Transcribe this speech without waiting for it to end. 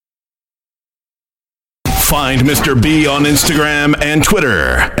Find Mr. B on Instagram and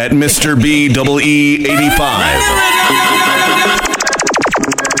Twitter at Mr. BEE85.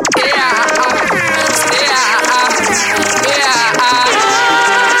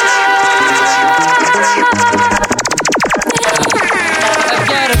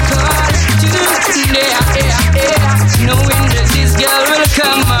 Knowing that this girl will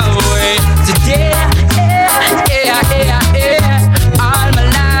come my way today. All my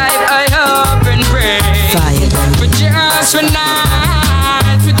life I hope and pray for just one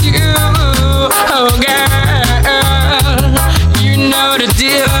night with you, oh girl. You know the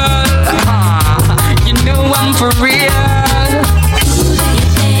deal. You know I'm for real. Who do you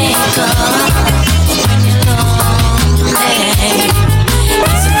think of when you're lonely?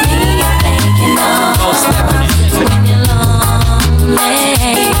 Is it me you're thinking of? When you're lonely, lonely,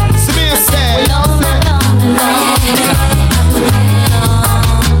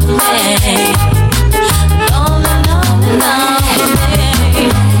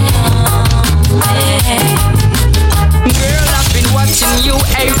 girl, I've been watching you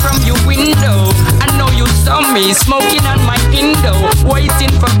from your window. I know you saw me smoking on my window,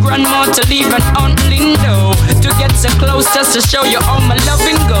 waiting for grandma to leave an Aunt Lindo to get so close just to show you how my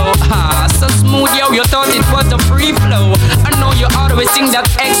loving go. So smooth, yo, you thought it was a free flow. I know you always think that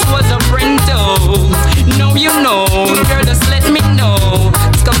X was a friend though. No, you know, girl, just let me know.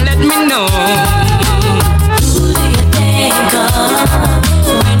 Just come let me know. Who do you think of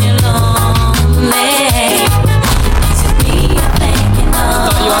when you're lonely? Is it me you're thinking of?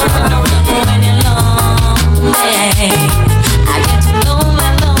 Oh, you already know that. When you're lonely, I get to lonely.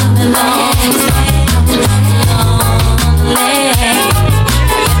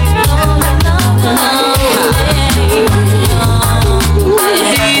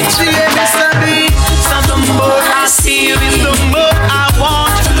 The more I see you, the more I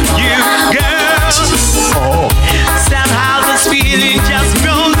want you, girl. Somehow this feeling just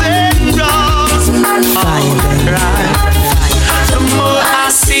grows and grows. Alright. The more I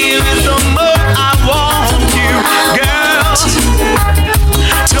see you, the more I want you, girl.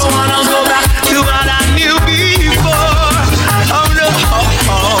 Don't wanna go back to what I knew before. Oh no.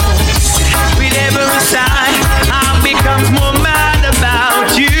 With every sigh, I become more mad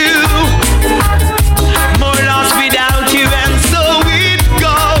about you. More lost without you, and so it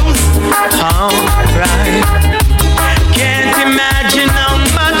goes. Alright. Can't imagine how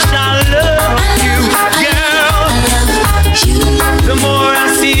much I love you, girl. The more I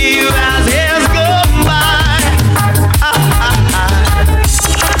see you as years go by,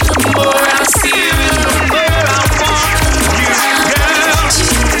 the more I see you, the more I want you, girl.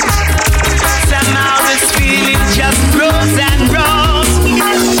 Somehow this feeling just grows and grows.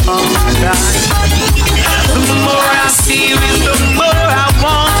 Alright. The more I see you, the more I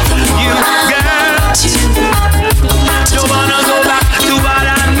want you, girl. Don't wanna go back to what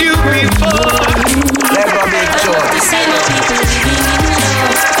I knew before. Never make choice. I know people living in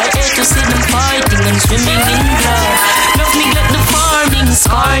love. I hate to see them fighting and swimming in blood. Love neglect the farming,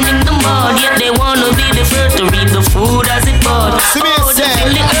 scarring in the mud. Yet they wanna be the first to reap the food as it bud. Oh, they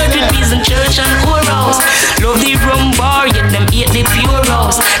fill the earth with peace and church and whorehouse. Love the rum bar, yet them eat the pure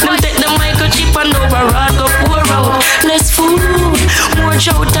house. Them take the microchip and override go pour out. Less food, more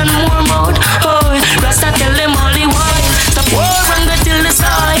shout and more mouth. Oh, Rasta tell them all the while. Stop war and go till the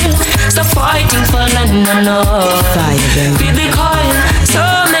soil. Stop fighting for land and all. Feel the coil, so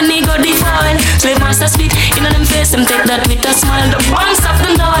many go defile. Slave master spit in them face, them take that with a smile. The one stop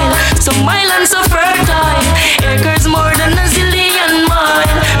the Nile, so my land so fertile. Acres more than a zillion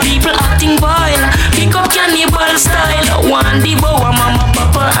mile. People acting vile, pick up cannibal style. One devour mama,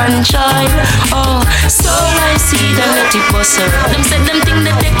 papa and child. Oh, so I see them let it bust her. Them said them think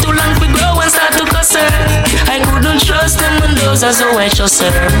they take too long to grow and start to cuss her. I couldn't trust them when those are so I trust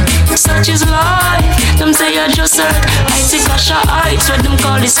her. Such is life, them say I just hurt. I take a shot heights, what them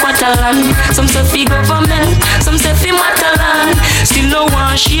call this Scotland. Some say fi government, some say fi Matalan. Still no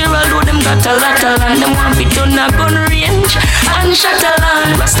one share, although them got a lot of land. Them want fi turn a gun range and shot a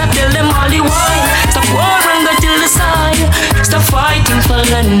land. Rasta tell them all the while, stop war and go till the side. Stop fighting for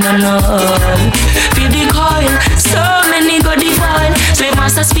land and all. Feel the coil, so many go defile. Slave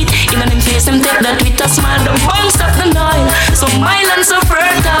master spit in them face, them take that with a smile. The bunks of the Nile, so my land so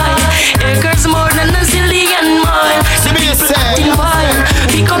fertile. Acres more than a zillion mile. The people acting vile,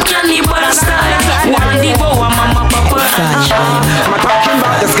 pick up cannibal style. One devour mama, papa and child. I'm talking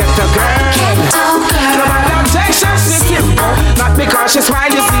about this ghetto girl. No matter objection, she's simple. Not because she's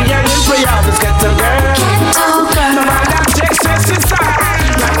smile, you see her in prayer. This ghetto girl. No matter objection, she's sorry.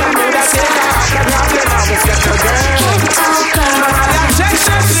 Not the mood I take her, I can have you now. This ghetto girl.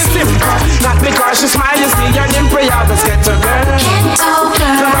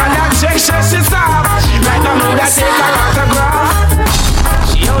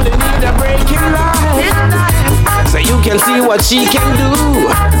 what she can do.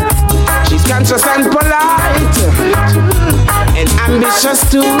 She's conscious and polite, and ambitious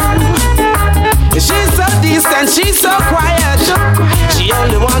too. She's so distant, she's so quiet. She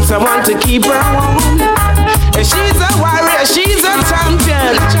only wants someone to keep her warm. And she's a warrior, she's a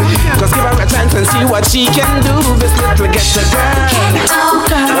champion. Just give her a chance and see what she can do. This little ghetto girl.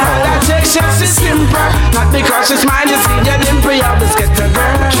 That takes she's simple. Not because she's mine, you see your dimple. Yeah, this ghetto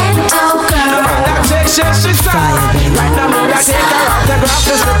girl. That takes she's soft. Right now, me I take her off the graph.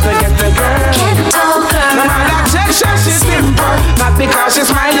 This little ghetto girl. That takes she's simple. Not because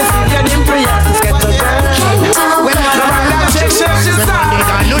she's mine, you see your dimple. Yeah, this ghetto girl. When that takes she's soft.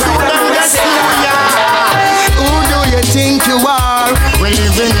 Who do you think you are? We're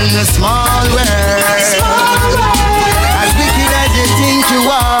living in a small world. As wicked as you think you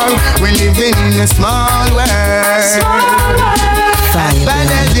are, we're living in a small world. As bad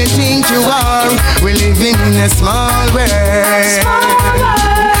as you think you are, we're living in a small world.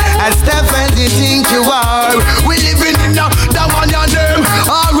 As tough as you think you are, we're living in a that one your name.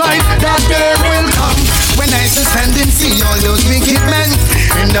 Alright, that day will come when I stand and see all those wicked men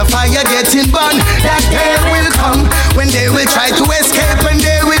in the fire getting burned. That day will come when they will try to escape and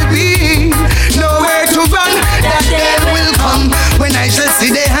there will be nowhere to run. That day will come when I shall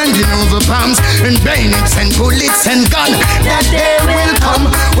see they handing over bombs and bayonets and bullets and guns. That day will come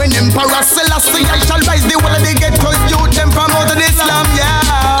when Emperor Selassie I shall rise the wall of the ghetto youth them from out of the slum, yeah.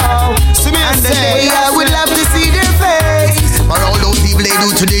 And the day I will have to see their face for all those evil they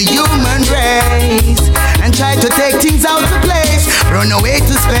do to the human race and try to take things out of place, run away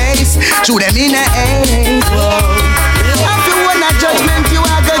to space, shoot them in the ace. After one a judgment you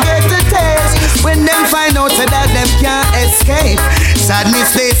are gonna get a taste when them find out so that them can't escape.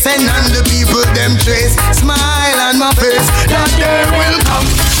 Sadness they send on the people them trace. Smile on my face, that day will come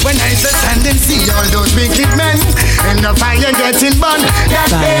when I shall stand and see all those wicked men in the fire getting burned.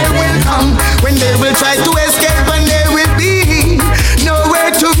 That day will come when they will try to escape and there will be nowhere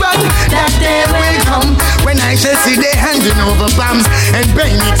to run. That day will come when I shall see they handing over bombs and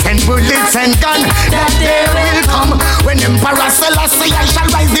bayonets and bullets and guns. That day will come when Emperor Selassie I shall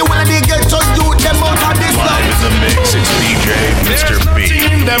rise the world they get to you them out of this Live in the mix, it's DJ Mr. B. There's nothing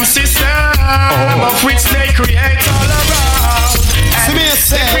in them system of which they create all around. And they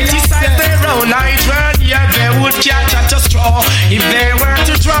criticize their own idea, yeah, they would catch at a straw if they were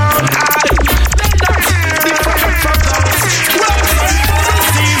to drown. They're not different from those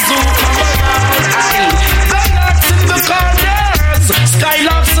Pharisees who come around. They're not in the corners,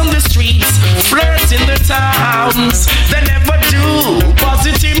 skylarks on the streets, flirts in the towns. They never do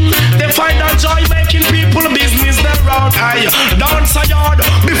positive. They find a joy making people business around. Dance a yard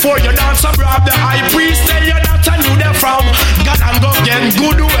before you dance abroad. The high priest tell you that I knew them from God and go get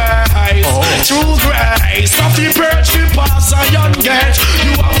good ways. True grace of the perch we pass a young gate.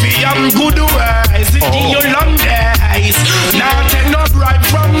 You have the good ways. It give you long days. Now take no bribe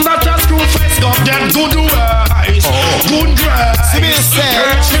from that a screw face. Go get good ways. Good grace.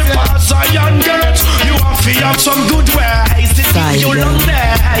 Perch we pass a young gate. You have some good ways. It give you long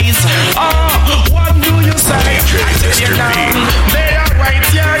days. What do you say? I say you down. They are right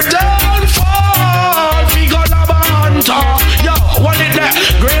here. Don't fall. Figure the banter. Yo, what is that?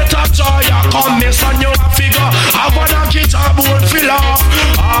 Greater joy. Come miss on your figure. Have a guitar board fill up.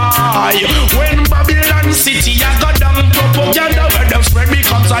 When Babylon City I got down propaganda where them spread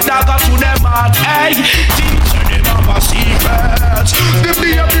becomes a dagger to them heart. Hey, teacher them have a secret. The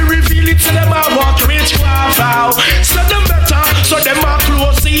baby reveal it to them I walk witchcraft out. So them better, so them are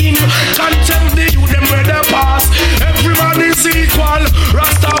close in. Contempt the youth them where they pass. Everyone is equal.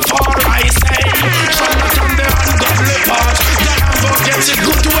 Rastafari say. Jonathan the ungodly part. Then I'm gonna get it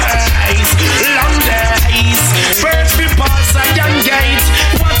good ways. Long days. First we pass a young gate.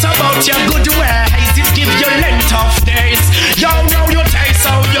 What about your good ways? It give you length of days. Yo, now you taste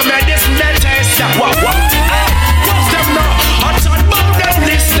how you medicine they taste. What? What's them now? I thought about them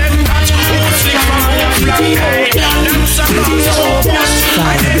this, them that. Who's sick from your flag? Hey, that's a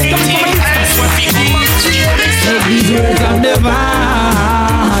Take these words of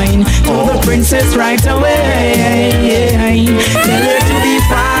divine to the princess right away. Tell her to be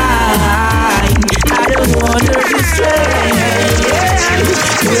fine. I don't want her to stray.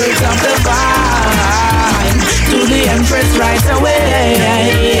 Words of divine to the empress right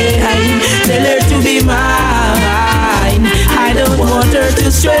away. Tell her to be mine. I don't want her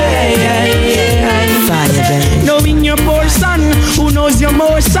to stray. Knowing your portion, who knows your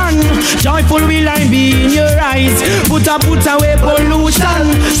motion? revolution. Joyful will I be in your eyes. Put away pollution.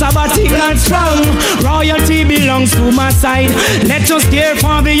 Sabbatic and strong. Royalty belongs to my side. Let us care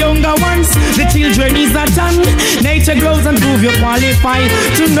for the younger ones. The children is a ton. Nature grows and prove you qualify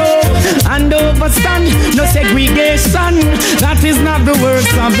to know and overstand. No segregation. That is not the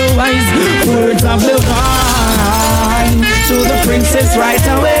words of the wise. Words of the wise. To the princess right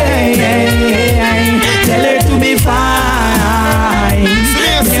away. Tell her to be fine.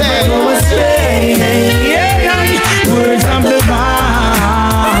 Never go astray. Words of the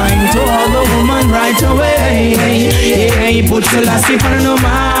vine. To all the woman right away. Put your last tip on her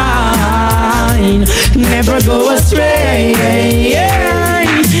mind. Never go astray.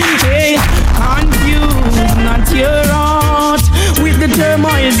 Confused, not your heart with the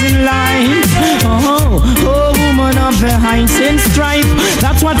turmoils in life. Oh, woman of the heights and strife.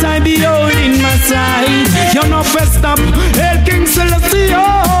 That's what I behold in my sight. You're not pressed up, El King Selassie.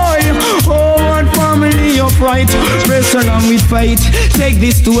 Oh, one family upright. Press along with fight. Take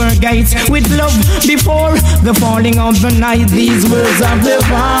this to her gates with love before the falling of the night. These words of the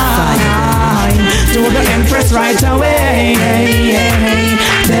vine to the Empress right away.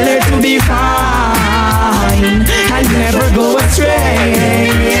 Tell her to be fine and never go astray.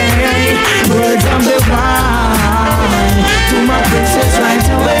 Words of the vine to my princess right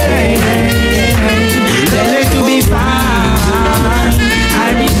away. Tell her to be fine.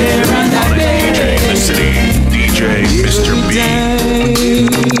 I'll be there on that day. The city, DJ Mr. B.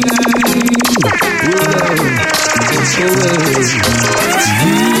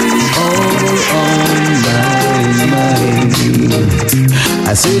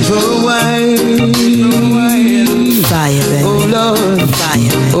 I search for a while. Fire, baby. Oh Lord,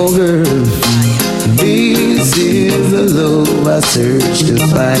 Fire, oh girl. fire. This is the love I search to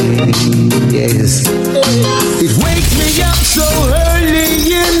find. Yes. It wakes me up so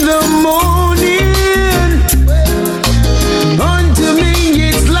early in the morning. Unto me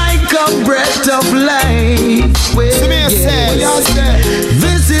it's like a breath of life. Well, yes.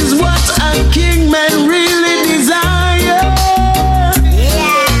 This is what a king man really desires.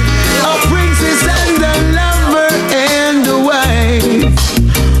 A princess and a lover and a wife.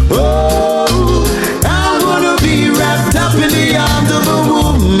 Oh, I wanna be wrapped up in the arms of a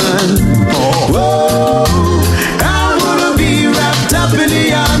woman. Oh, I wanna be wrapped up in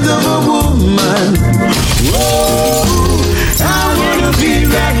the arms of a woman. Oh, I wanna be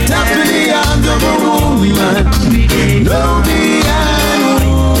wrapped up in the arms of a woman. No be a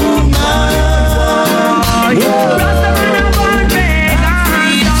woman.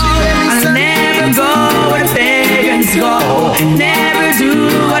 I'll never go where the pagans go. Never do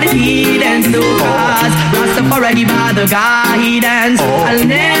what the heathens do. Cause Rastafari by the guidance. I'll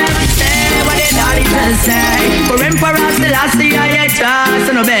never say what the doctors say. For Emperor Selassie I trust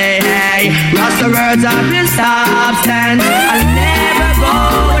and obey. Rasta words are your substance. I'll never go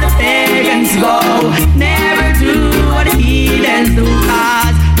where the pagans go. Never do what the heathens do.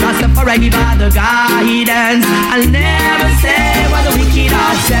 Cause Rastafari by the guidance. I'll never say what the wicked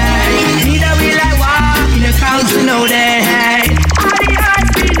are say. Neither will I walk in the council no day. All the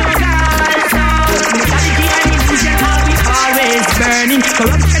hearts be no God. So morality and illusion will be always burning.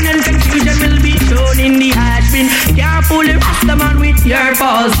 Corruption and confusion will be shown in the ash bin. Can't fool the Rastaman with your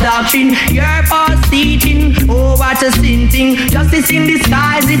false doctrine, your false teaching. Oh, what a sin thing. Justice in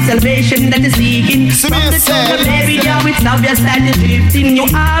disguise, it's salvation that is seeking. From the throne of David, yeah, it's obvious that is drifting. You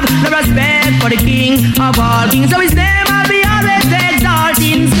have no respect for the King of all kings. So his name I'll be always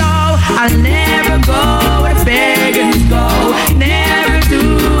exalting. So I'll never go where the pagans go. Never do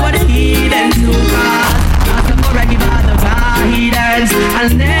what the heathens do. Cause Rastafari by the guidance.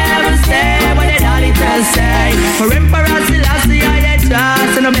 I'll never say what the doctors say. For Emperor Selassie I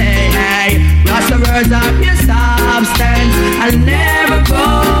trust and obey. Rasta words are your substance. I'll never go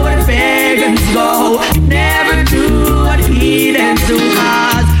where the pagans go. Never do what the heathens do.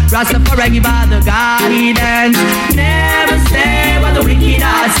 Cause Rastafari by the guidance. Never say what the wicked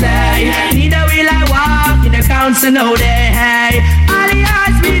are say. Neither will I walk in the council no day. All the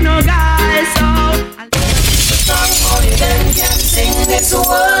eyes be no guys. So only them can sing this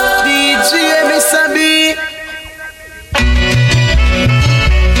word. DJ Mr. B.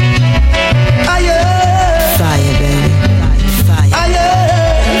 fire, baby. Fire.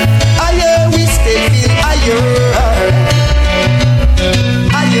 Higher, we stepping higher.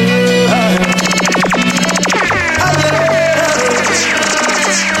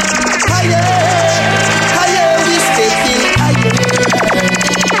 Higher, we stepping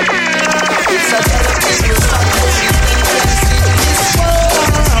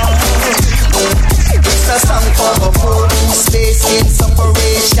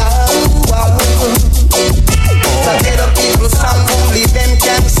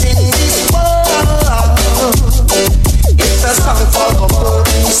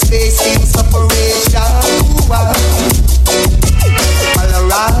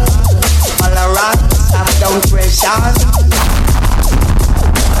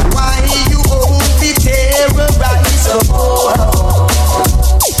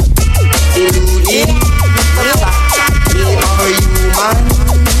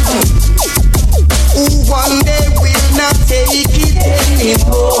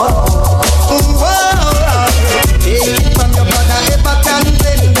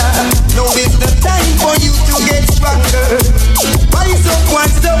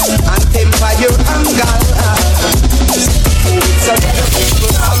temper your anger. It's a beautiful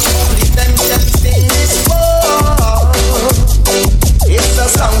only them can sing this world. It's a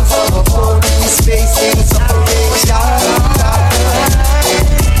song for the police facing separation.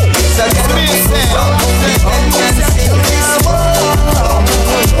 It's a beautiful song only them can sing this world.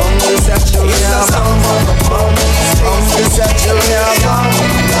 It's a song for the police facing separation.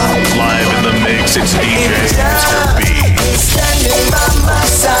 Live in the mix, it's DJ Mr. B. Standing by my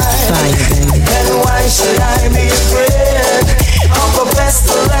side, then why should I be afraid of a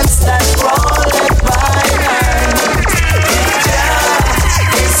pestilence that crawleth by night? Jah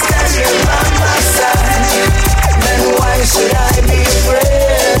is standing by my side, then why should I be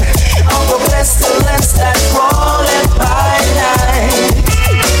afraid of a pestilence that crawleth by night?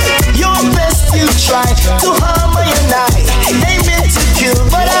 Your best you try to harm me and I meant to kill,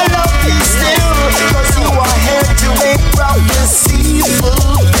 but I love you still, cause you are here to make prophecy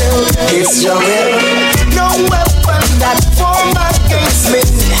fulfilled. It's your will. No weapon that form against me,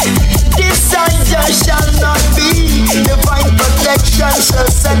 desire shall not be. Divine protection shall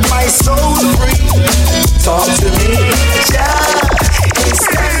set my soul free. Talk to me, Jah is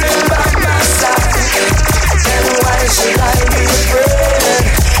standing by my side. Then why should I be afraid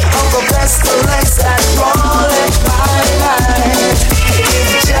of a pestilence that crawleth by night?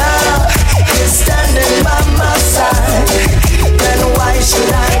 If Jah is standing by my side, then why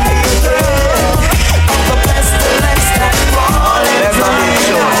should I be afraid of a pestilence that crawleth by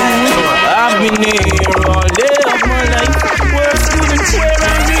night? I've been here all day of my life. Words couldn't swear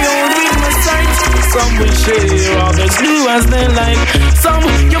and we all read my sight. Some will share, others do as they like. Some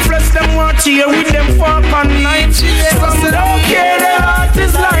you flesh them watch here with them fork and knife. Some don't care, their heart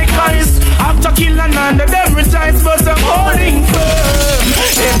is like ice. After killing under them retides, but I'm holding firm.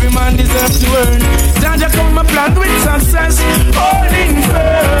 Every man deserves to earn. Jaja come a plan with success, holding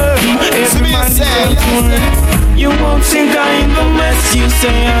firm. Every man deserves to earn. You won't think I'm the mess. You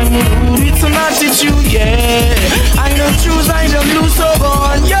say I'm rude, it's an attitude, yeah. I don't choose, I don't lose, so go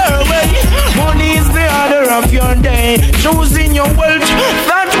on your way. Money is the order of your day. Choosing your wealth,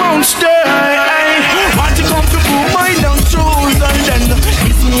 that won't stay. Want to come to prove I don't choose, and then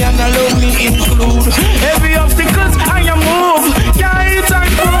kiss me and allow me include every obstacles I am move. Yeah, it's a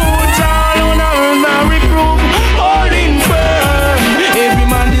fruit, all on earth I reprove. Holding firm, every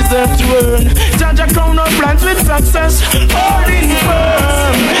man deserves to earn. Jaja crown up plans with success, holding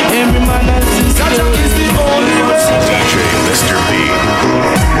firm. Every man has his Jaja is the only way. DJ Mr. B.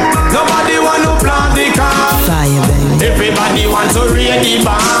 Nobody want to plant the can. Fire, baby. Everybody want to read the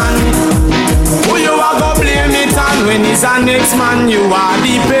band. Who you are go blame it on when it's a next man? You are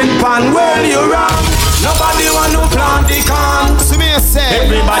the pen pan. Well, you wrong. Nobody want to plant the can.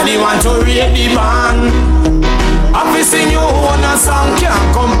 Everybody want to read the band. I've seen you on a song,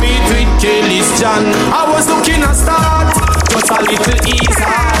 can't compete with Kelly's John. I was looking at start, just a little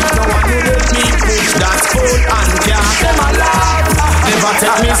easier. No one will let me push that foot and can't them alive. Never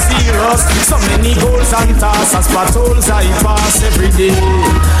take me serious. So many goals and tasks as patrols I pass every day.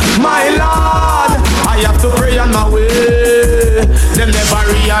 My Lord, I have to pray on my way. Them never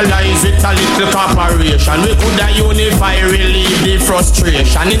realize it a little cooperation. We could have unify, relieve the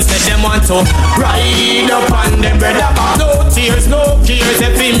frustration. Instead them want to ride up on them brother back. No tears, no cares.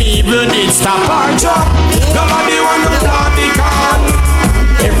 If him evil did stop our job. Nobody want to plant the can.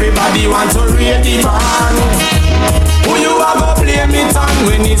 Everybody want to read the man. Who you are go blame it on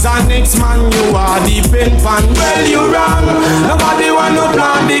when it's a next man? You are the pen pan. Well, you wrong. Nobody want to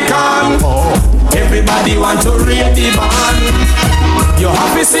plant the can. Everybody want to read the band. You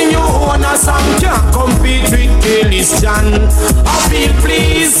have to sing your own a song. Can't compete with Kelly's John. I feel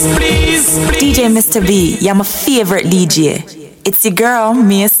please, please, please. DJ Mr. B, you're my favorite DJ. It's your girl,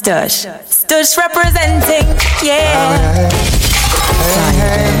 Mia Stush. Stush representing, yeah.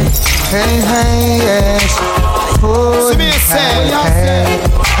 Hey, yes. Oh, hey.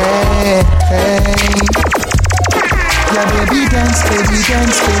 Yeah, baby dance, little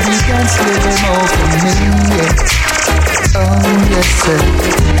more for me, yeah. Oh, yes, sir.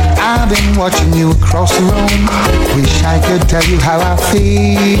 I've been watching you across the room. Wish I could tell you how I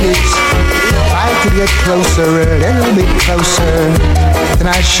feel. If I could get closer, a little bit closer, then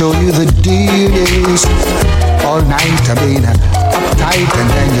I'd show you the deal is. All night I've been uptight, and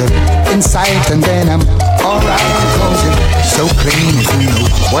then you're inside, and then I'm alright. Cause you're so clean, if you know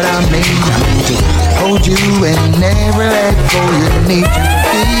what I mean. I mean to hold you and never let go. You need to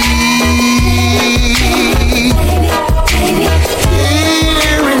be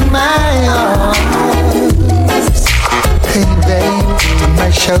here in my arms, and babe to my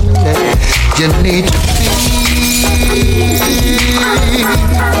shoulder. You need to be.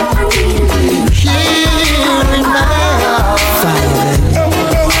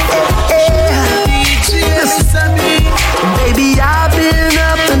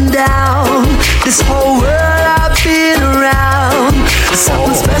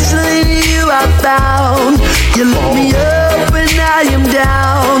 special in you I found. You lift me up when I am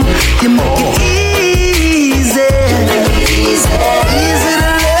down. You make it easy. Easy to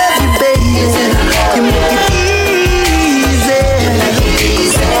love you, baby. You make it easy.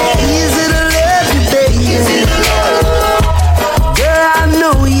 Easy to love you, baby. Girl, I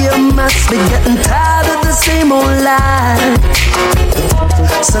know you must be getting tired of the same old lie.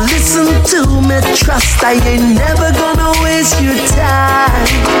 So listen to me, trust I ain't never gonna waste your time.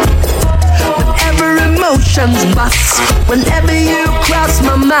 Whenever emotions bust, whenever you cross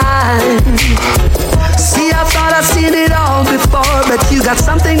my mind. See, I thought I'd seen it all before, but you got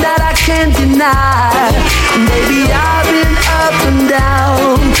something that I can't deny. Baby, I've been up and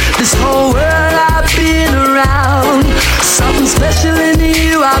down, this whole world I've been around. Something special in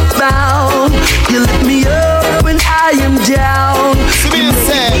you I found. You lift me up when I am down. You make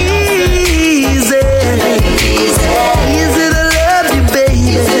it easy. Easy to love you,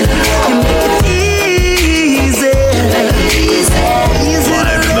 baby. You make it easy.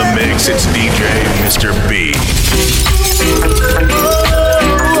 Live in the mix, it's DJ Mr. B.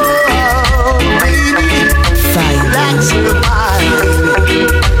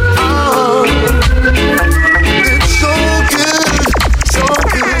 It's so good, so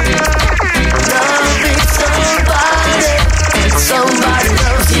good. Loving somebody, and somebody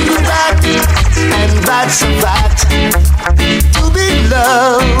loves you back, and that's a fact. To be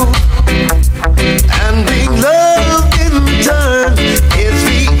loved, and being loved in return is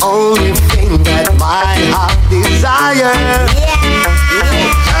the only thing that my heart desires.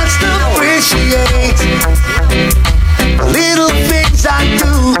 Just appreciate the little things I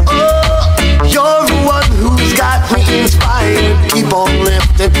do. Oh, you're the one who's got me inspired. Keep on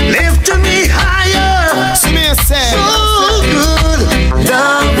lifting me higher. So good,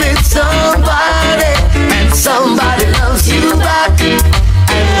 loving somebody, and somebody loves you back,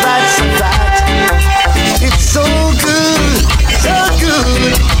 and that's a fact. It's so good,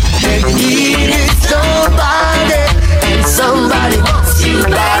 and needed somebody, and somebody wants you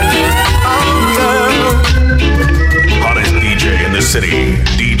back. Oh, girl. Hottest DJ in the city,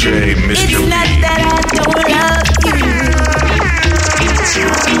 DJ Mr. It's B. not that I don't love you.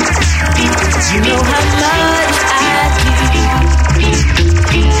 You know how much I do.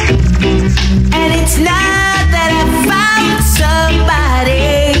 And it's not that I found somebody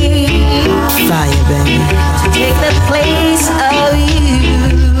Fire, baby. to take the place of you.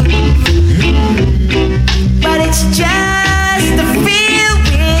 But it's just the feel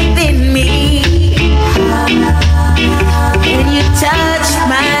within me. When you touch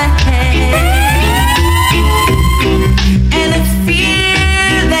my hand, and the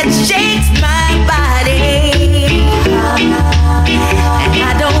fear that shakes my body, and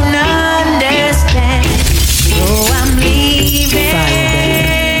I don't understand, so I'm leaving.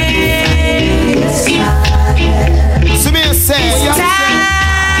 This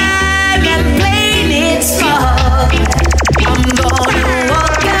time I'm playing it small. I'm gonna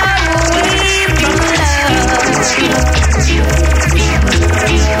walk away from love.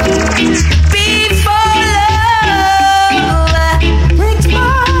 Before love breaks my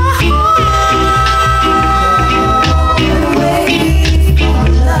heart. Away from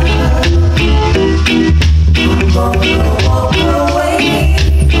love. I'm gonna walk away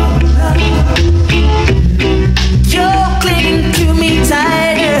from love. You're clinging to me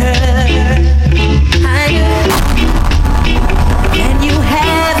tighter than you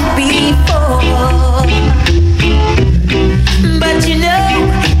have before. But you know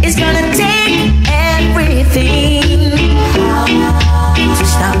it's gonna take everything to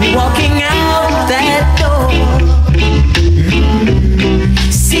stop me walking out that door.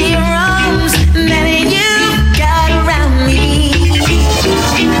 See your arms that you've got around me.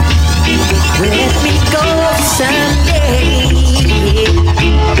 Let me go someday.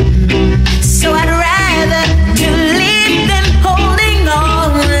 So I'd rather to leave than holding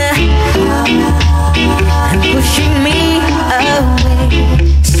on and pushing me away.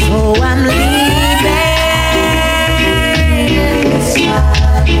 So I'm leaving.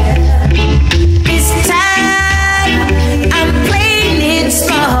 This time I'm playing it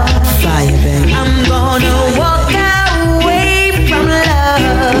small. Fire, baby. I'm gonna walk away from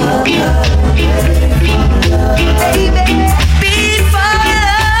love. Baby, before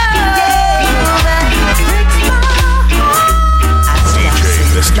love breaks my heart. DJ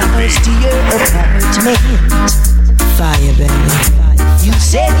Mr. B. To your apartment. Fire, baby. You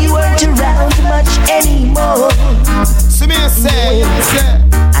said you weren't around much anymore.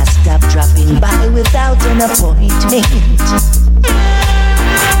 I stopped dropping by without an appointment.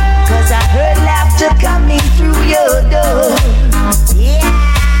 'Cause I heard laughter coming through your door. Yeah.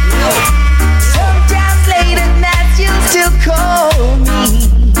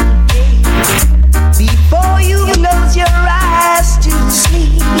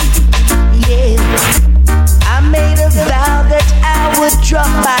 would drop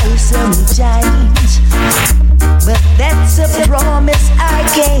by sometimes, but that's a promise I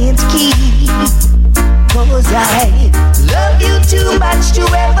can't keep. 'Cause I love you too much to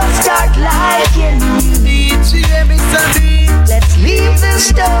ever start liking you. Let's leave the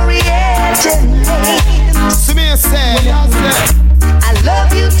story at an end. I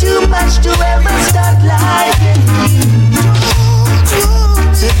love you too much to ever start liking you.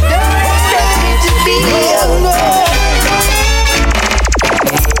 So don't expect me to be alone.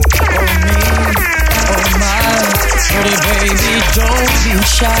 Pretty baby, don't be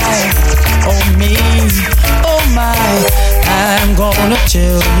shy. Oh me, oh my, I'm gonna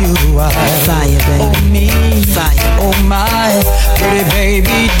tell you why. Fire, baby. Oh me, Fire. oh my, pretty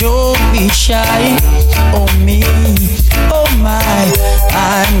baby, don't be shy. Oh me, oh my,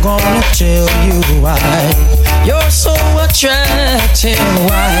 I'm gonna tell you why. You're so attractive,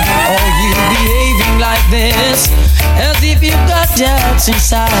 why are you behaving like this? As if you got doubts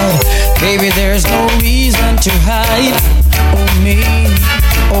inside. Baby, there's no reason to hide. Oh me,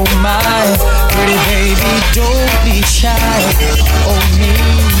 oh my, pretty baby, don't be shy. Oh me,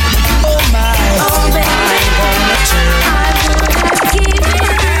 oh my, I'm gonna tell you. I would have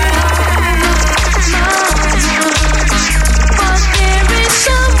given but there is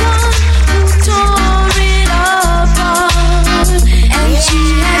someone who tore it apart, and she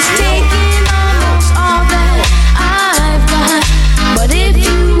has taken almost all that I've got. But if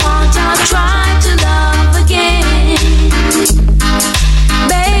you want, I'll try to love again.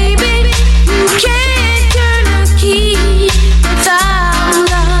 Baby, you can't turn a key without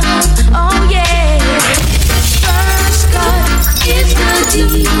love. Oh yeah. First cut is the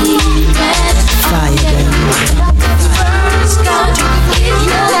deepest. Fire, First cut is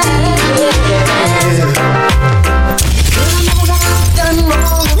the deepest. I know that I've done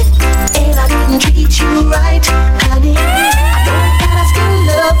wrong, and I didn't treat you right, honey. I know that I still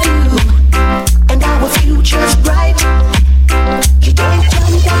love you, and our future's bright. You don't tell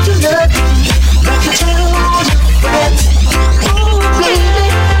me that you love me, but you tell all your friends. Oh, baby,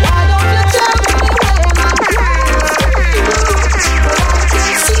 why don't you tell me where my plans stand? But I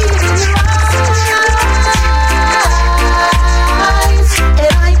can see it in your eyes,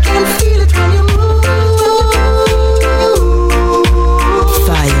 and I can feel it when you move.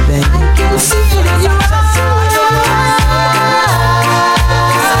 Fire, baby. I can see it in your eyes.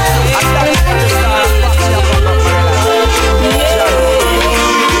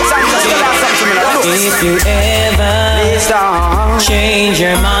 If you ever change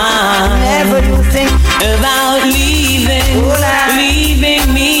your mind, Whenever you think about leaving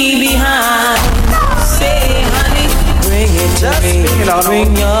me behind, say honey, bring it to me,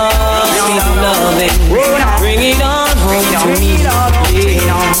 bring your sweet loving, bring it on home to me.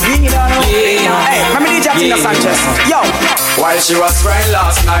 Yo, while she was crying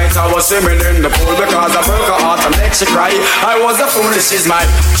last night, I was swimming in the pool because I broke her heart and make she cry. I was a fool, she's my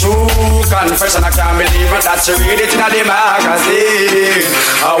true confession. I can't believe it that she read it in the magazine.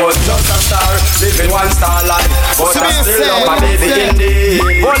 I was just a star, living one star life, but I still love my baby indeed.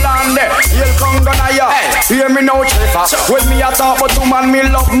 Hold on there, you'll come gonna ya. Hear me now, Trevor. When me a talk about woman, me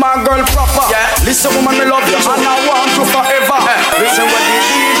love my girl proper. Listen, woman, me love you and I want you forever. Listen when the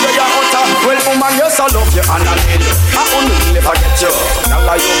DJ you utter, well, woman, yes I love you and I need you. I only will forget you. Now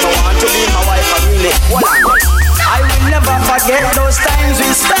that you don't want to be my wife, I really want. I will never forget those times we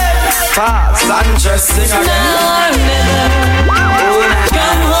spent fast and dressing again. Now or never,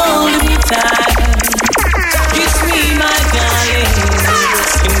 come hold me tight, kiss me my darling,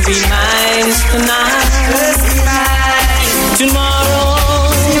 can be mine tonight.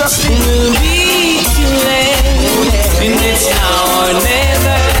 Tomorrow will be too late, and it's now or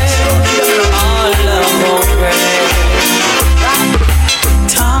never. Our love won't break.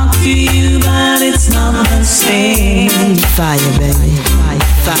 Talk to you, but it's not the same. fire, baby.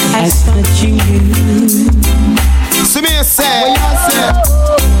 Fire. As touching you. See me say,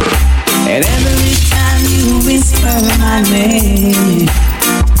 And every time you whisper my name,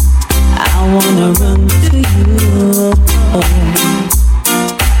 I wanna run to you.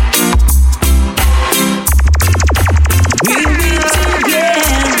 We'll be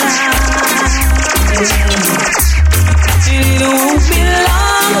together, and it won't be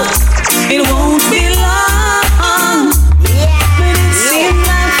long. It won't be long, but it seems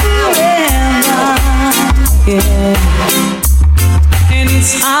like forever. Yeah, and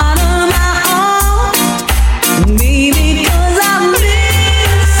it's hard on my own, baby, 'cause I'm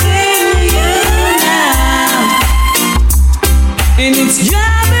missing you now.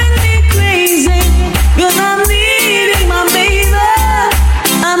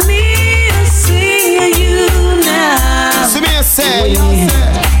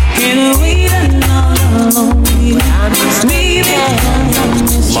 In a way that not alone.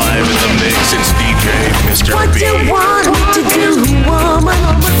 Live in the mix, it's DJ Mr. What B. you want to do, woman?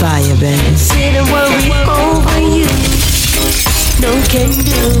 Fire, baby. Sit and worry over you. No can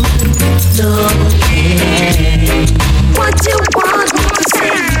do, no can. What you want to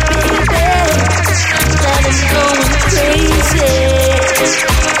say, baby? That I'm going crazy.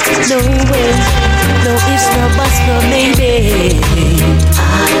 No way, no it's no but no maybe. I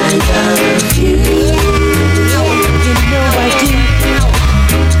love you. You know I do.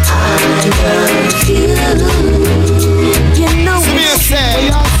 I love you. You know I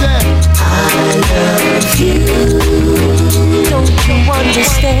love you. Don't you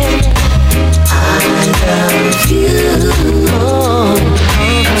understand? I love you.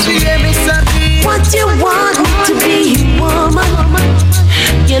 What you want to be, woman?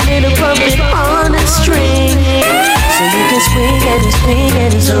 Your little puppet on a string, so you can swing and swing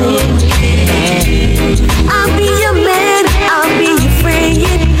and swing. I'll be your man, I'll be your friend,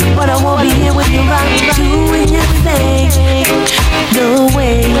 but I won't be here when you're out doing your thing. No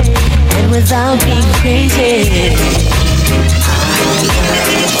way, and without being crazy.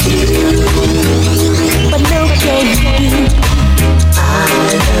 But no can you do. I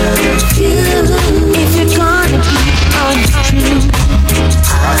love you. If you're gonna be untrue,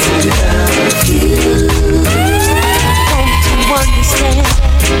 I love you. Won't you understand?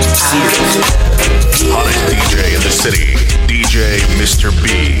 Hottest DJ in the city, DJ Mr. B.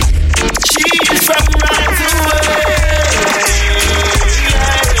 She's from right away.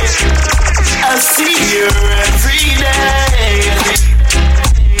 I see her every day.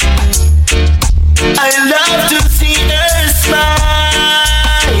 I love to see her smile.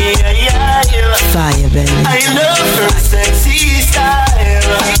 Fire, baby. I love her sexy style.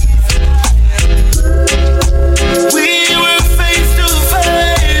 We were face to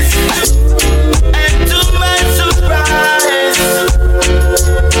face, and to my surprise,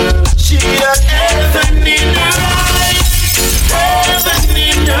 she had heaven in her eyes, heaven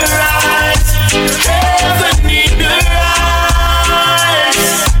in her eyes, heaven in her eyes.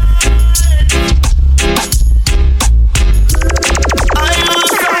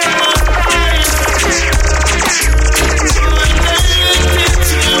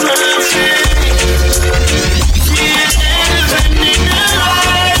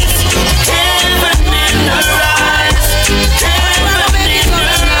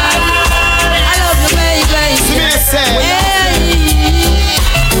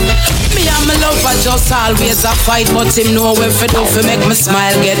 Just always a fight, but him know where for do for make me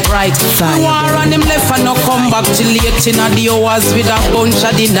smile get bright. War on him left and no come back till late in the hours with a bunch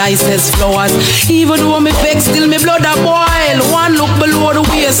of the nicest flowers. Even though me vex, still me blood a boil. One look below the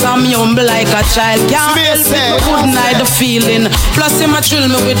waist and me humble like a child. Can't help it, couldn't hide the feeling. Plus him a thrill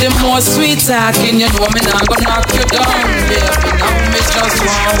me with the more sweet talking. You know me not gonna knock you down, baby. Now me just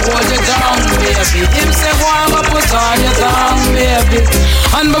wanna hold you down, baby. Him say go and go put on your tongue, baby.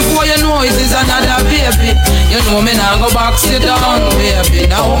 And before you know it is another baby. You know me now go box you down, baby.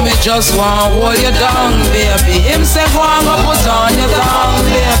 Now me just want hold you down, baby. Him say go and go put on your tongue,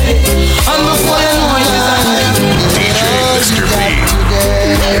 baby. And before you know it is another DJ Mr. B.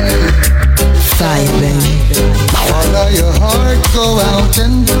 Fire, baby. Follow your heart, go out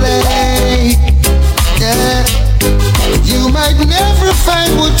and play. Yeah. You might never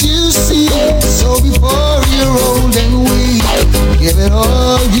find what you see, so before you're old and weak, give it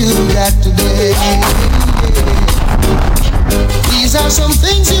all you got today. These are some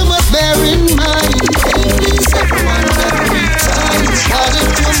things you must bear in mind. Please everyone every time. What if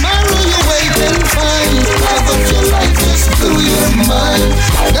tomorrow you wake and find half of your life just blew your mind?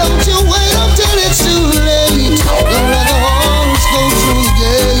 Don't you wait until it's too late. Don't let the horns go through the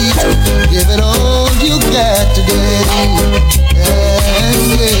gate. Give it all you got today. Yeah.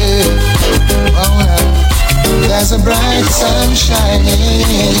 Oh, now there's a bright sun shining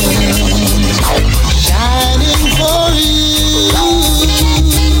for you.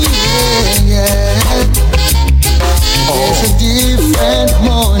 Yeah. There's a different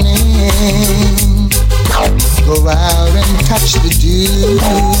morning. Go out and touch the dew.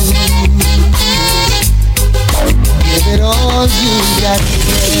 Give it all you got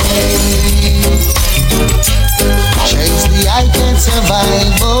today. Chase the I can't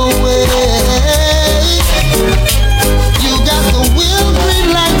survive away. You got the will, green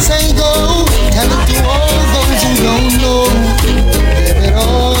light, say go. Tell it to all those who don't know. Give it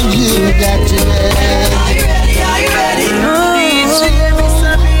all you got today. Are you ready?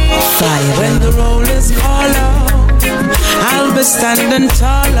 Fire. When the roll is call out, I'll be standing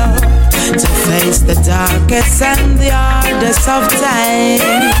taller to face the darkest and the hardest fullness of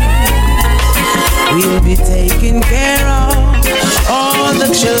time, we'll be taken care of, all the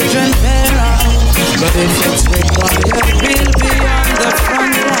children thereof. But if it's required, we'll be on the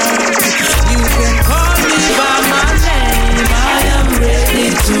front line. You can call me by my name, I am ready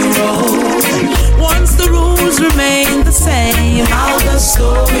to roll. Once the rules remain the same, how the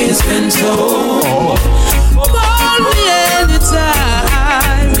story's been told. Call me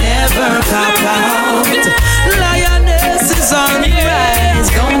anytime, never cop out. Lioness is on the rise,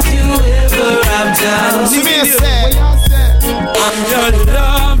 don't you ever have down. I'm your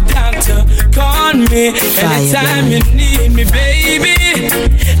love doctor, call me anytime you need me, baby.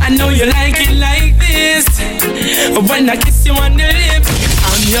 I know you like it like this, when I kiss you on the lips.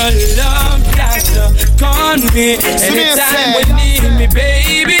 I'm your love doctor, call me anytime you need me,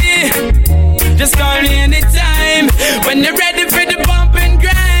 baby. Just call me anytime, when you're ready for the bump and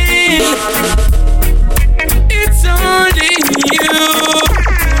grind. It's only you.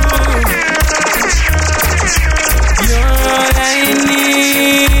 I need.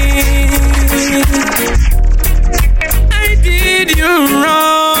 I did you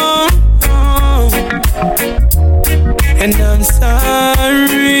wrong, and I'm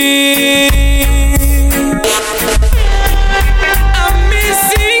sorry. I'm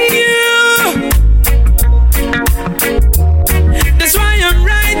missing you. That's why I'm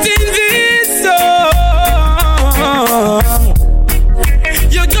writing this song.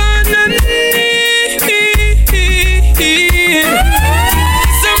 You're gonna need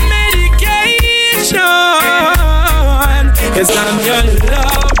some medication, 'cause I'm your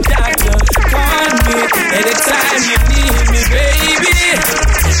love doctor. Call me anytime you need me, baby.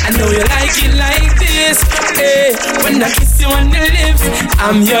 I know you like it like this, hey. When I kiss you on the lips,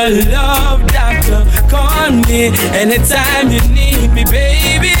 I'm your love doctor. Call me anytime you need me,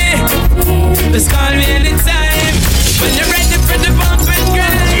 baby. Just call me anytime when you're ready for the bump and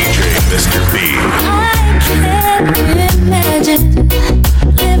grind. DJ Mr. B. I can't imagine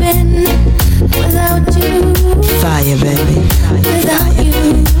living without you. Fire, baby. Without you,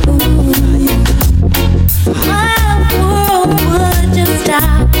 my world would just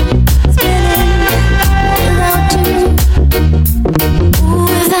stop spinning. Without you,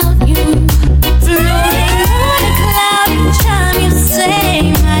 without you, floating on a cloud each time you say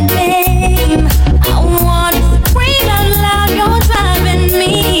my name. I want to scream out loud, you're driving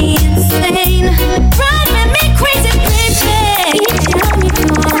me insane, driving me crazy, baby. Tell me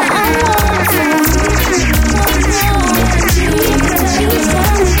more, I want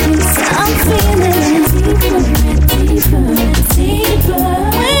I'm feeling deeper, deeper.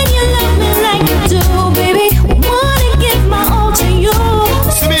 When you love me like you do, baby, wanna give my all to you.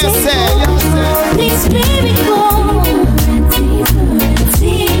 Please, baby, go deeper,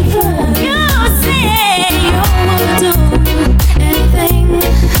 deeper. You say you wanna do anything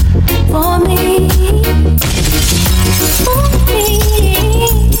for me, for me.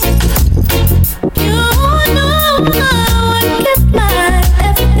 You know I would give my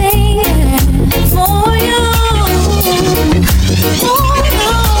everything for you. For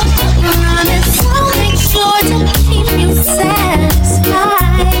you, promise I'll make sure to keep you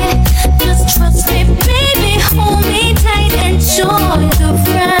satisfied. Just trust me, baby, hold me tight, enjoy the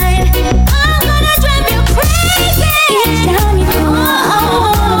ride. I'm gonna drive you crazy each time you go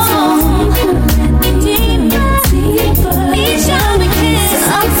deeper, deeper. Each time we kiss,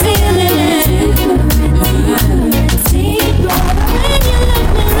 I'm feeling it. Deeper. When you love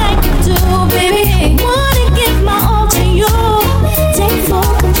me like you do, baby, wanna give my all to you. Take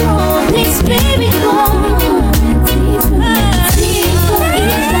full control, please, baby, go deeper, deeper.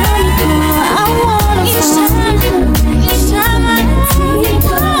 Each time you go, I wanna each time I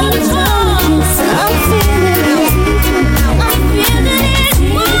deeper. I'm feeling it, I'm feeling it.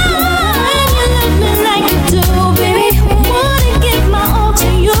 When you love me like you do, baby, wanna give my all to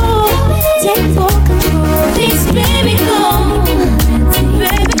you. Take full control, please, baby, go,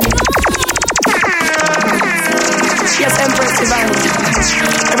 baby, go. Yes, Empress Divine.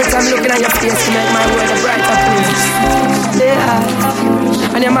 Every time looking at your face, you make my world a brighter place.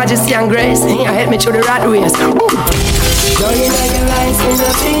 Yeah. And your majesty and grace, you help me through the right ways. Girl, you know your life is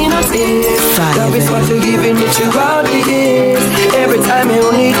nothing of this. Love is what you're giving me throughout the years. Every time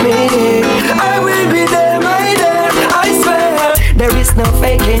you need me, I will be there, my dear, I swear. There is no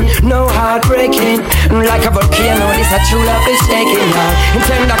faking, no heartbreaking. Like a volcano, this a true love is shaking. In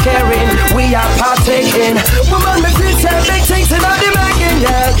tender caring, we are partaking. Woman, me feel say big things in all the making,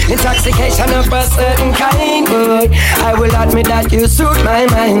 yeah. Intoxication of a certain kind, boy. I will admit that you suit my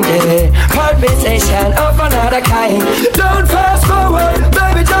mind, yeah. Palpitation of another kind. Don't fast forward,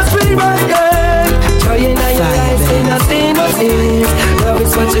 baby, just rewind, yeah. Joy in your eyes, say nothing but tears. Love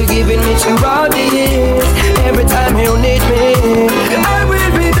is what you're giving me throughout the years. Every time you need me, I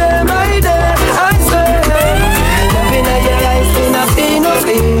will be there, my dear, I swear. Love in your eyes, say nothing but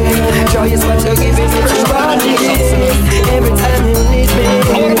tears. Joy is what you're giving me throughout the years. Every time you need me,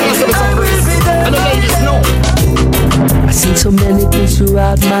 I will be there, my dear. I've seen so many things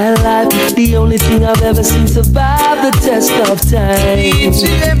throughout my life. The only thing I've ever seen survive the test of time is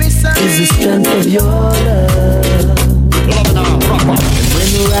the strength of your love.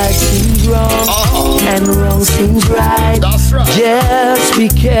 When right seems wrong and wrong seems right, just be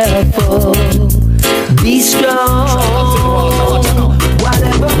careful, be strong.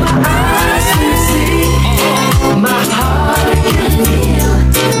 Whatever my eyes can see, my heart can feel.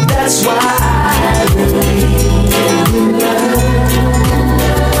 That's why I believe in love.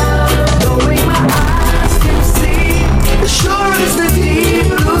 The way my eyes can see, as sure as the deep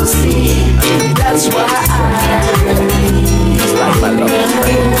blue sea. That's why I believe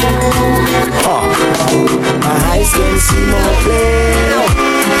in love. My eyes can see more clear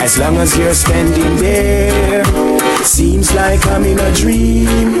as long as you're standing there. Seems like I'm in a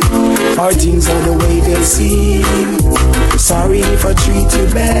dream, or things are the way they seem. Sorry if I treat you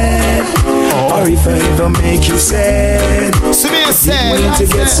bad, or if I ever make you sad. Didn't mean to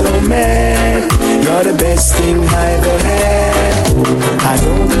get so mad. You're the best thing I ever had. I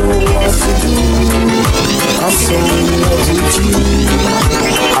don't know what to do. I'm so in love with you.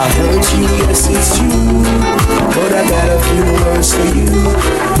 I hurt you, yes it's true, but I got a few words for you.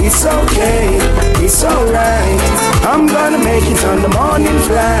 It's okay, it's alright. I'm gonna make it on the morning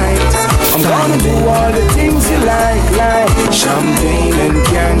flight. I'm gonna do all the things you like champagne and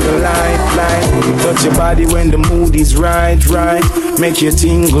candlelight, light. Touch your body when the mood is right. Make you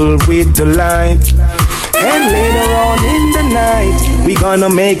tingle with the light. And later on in the night, we gonna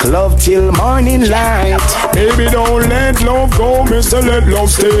make love till morning light. Baby, don't let love go, Mr. Let love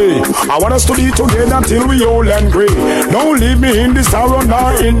stay. I want us to be together till we old and grey. Don't leave me in this sorrow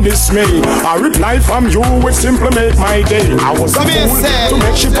nor in dismay. A reply from you would simply make my day. I was a fool to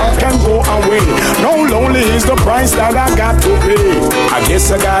make she pop and go away. No lonely is the price that I got to pay. I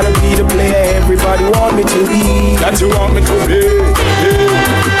guess I gotta be the player everybody want me to be. That you want me to be,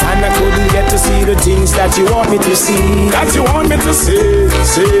 yeah. And I couldn't get to see the things that you want me to see. That you want me to see.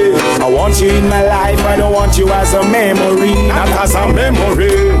 I want you in my life, I don't want you as a memory. Not as a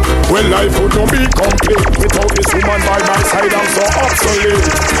memory. Well, life would not be complete without this woman by my side. I'm so obsolete.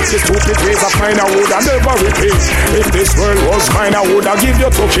 The stupid ways of mine I would have never repeat. If this world was mine, I would have give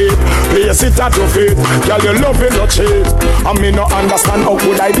you to keep. Place it at your feet. Girl, you love it, not cheat. I may not understand how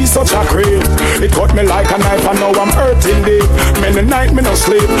could I be such a creep. It cut me like a knife and now I'm hurting deep. Many night me no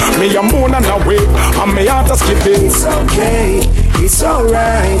sleep. Me a moon and a wake. And me heart a skip it. It's okay, it's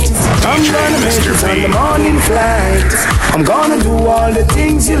alright. I'm gonna make it on the morning flight. I'm gonna do all the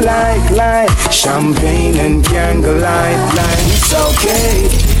things you like champagne and candlelight, light. It's okay,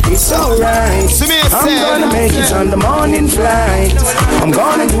 it's alright. I'm gonna make it on the morning flight. I'm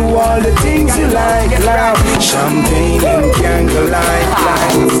gonna do all the things you like champagne and candlelight,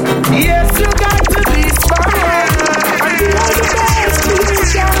 light. Yes, you got to be strong and do all the best you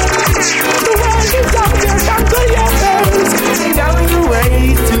can. The world is out there, conquer your fears. Don't you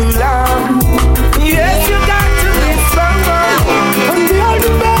wait too long. Yes, you got to be strong and do all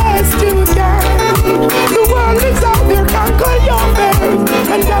the best you can. The world is out there, conquer your fears.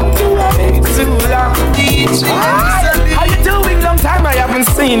 And don't you wait too long. How you doing? Long time I haven't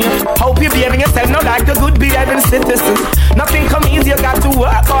seen you. Hope you're behaving yourself not like a good behaving citizen. Nothing come easy, you got to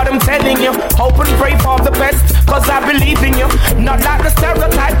work hard, I'm telling you. Hope and pray for the best, cause I believe in you. Not like the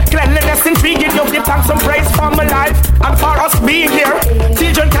stereotype, cleanliness intriguing you. Give thanks and praise for my life and for us being here.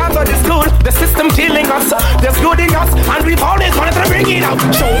 Children can't go to school, the system killing us. There's good in us, and we've always wanted to bring it out.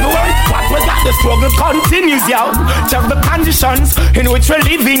 Show the world what we got, the struggle continues, yo. Check the conditions in which we're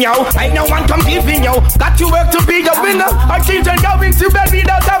living, yo. Ain't no one competing, yo. Got to work to be a winner. Our children going to bed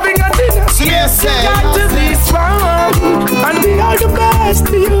without having a dinner. Yes, you got to be strong and be all the best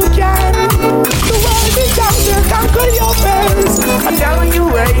you can. The world is out there, conquer your fears. And don't you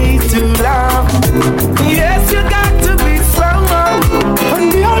wait too long. Yes, you got to be strong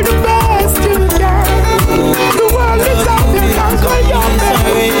and be all the best you can. The world is out there, conquer your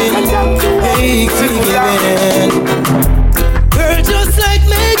fears. And don't you wait too long. Girl, just like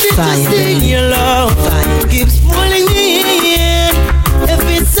magic, just in your love keeps pulling me in. If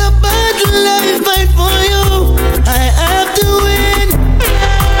it's a battle I fight for you, I have to win.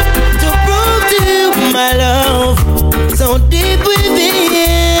 To prove to you my love, so deep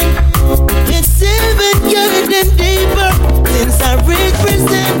within. It's even getting deeper since I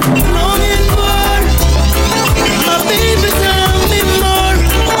represent longing for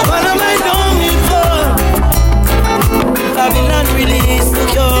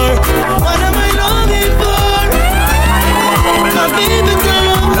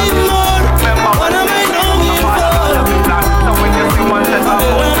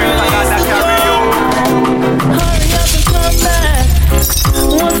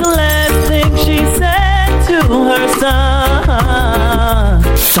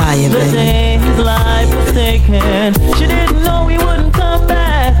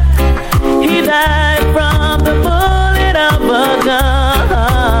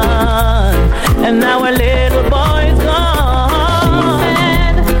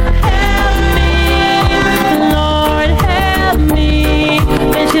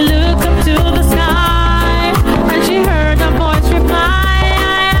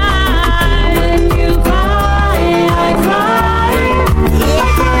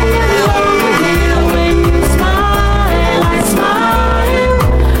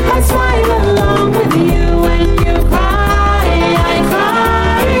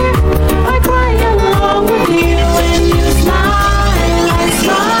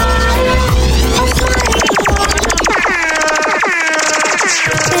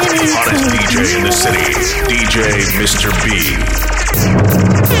Hottest DJ in the city, DJ Mr. B.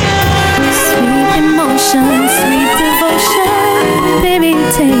 Sweet emotion, sweet devotion, baby,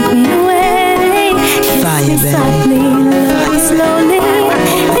 take me away. Kiss me softly, love me slowly.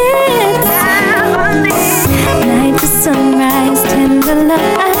 It's night to sunrise, tender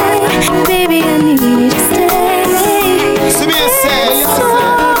love. Baby, I need you to stay. See me say,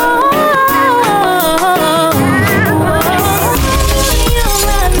 you're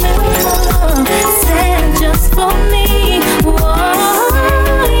my miracle, sent just for me. Whoa,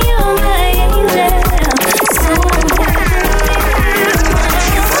 you're my angel, so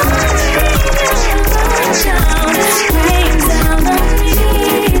rain down on me.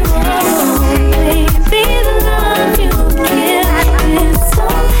 Whoa, baby, the love you give is so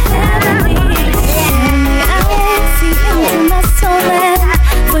heavenly. I won't see into my soul, and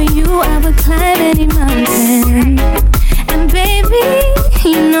for you I would climb any mountain. And baby,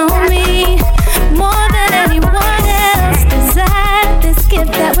 you know me more than anyone else. Desire this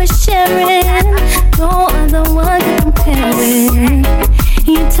gift that we're sharing, no other one to compare with.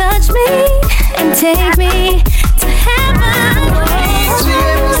 You touch me and take me to heaven. Oh,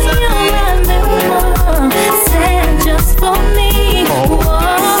 you're my miracle, sent just for me. Whoa,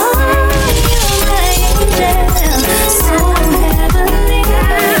 you're my angel, so heavenly.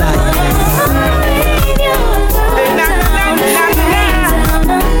 Rain your love down, rain down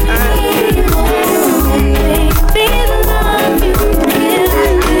on me. Oh, baby, the love you give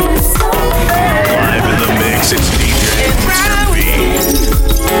is so heavenly. Live in the mix, it's DJ Mr. B.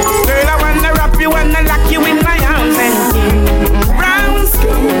 Girl, I wanna wrap you, wanna lock you in my arms and brown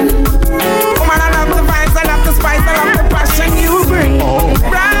skin. Woman, I love the vibes, I love the spice, I love the passion you bring.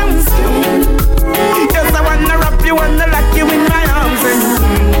 Brown skin. Yes, I wanna wrap you, wanna lock you in my arms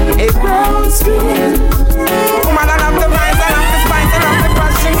and brown skin. Woman, I love the vibes, I love the spice, I love the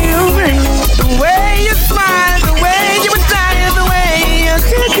passion you bring. The way you smile, the way you attire, the way you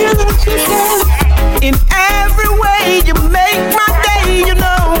take care of yourself. In every way you make my day, you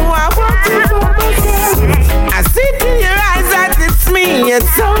know I want to for myself. I see through your eyes that it's me,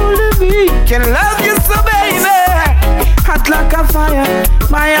 it's only me can love you so, baby. Hot like a fire,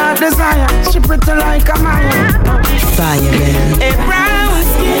 my heart desire. She pretty like a Maya. Fire, man. A brown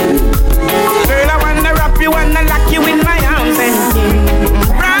skin. Girl, I wanna wrap you, wanna lock you in my arms and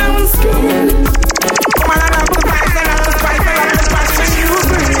brown skin. Woman, I love the vibes, I love the spice, I love the passion you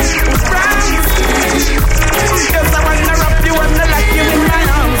bring. Brown skin. Yes, I wanna wrap you, wanna lock you in my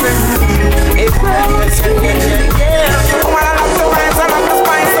arms and a brown skin. Woman, I love the vibes, I love the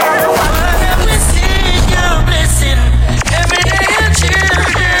spice, I love the passion. We see your blessing every day. Your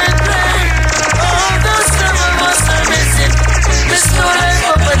children cry. All those some of us are missing. This no life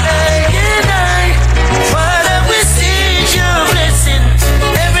of a day and night. Father, we see your blessing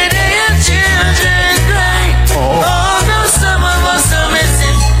every day. Your children cry. All those some of us are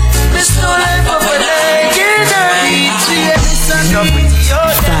missing. This no life of a day and night.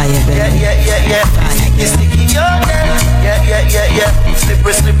 Fire, baby. Yeah. Sticky, you're there. Yeah.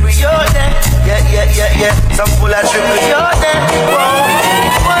 Slippery, you're there. Yeah. Some full of triple, you're there. Whoa.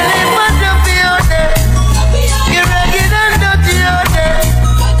 One in my dumpy, you're there. You're ragged and dirty, you're there.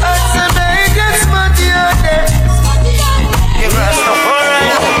 And some night and smutty, you're there. You're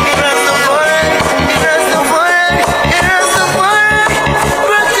Rastafari.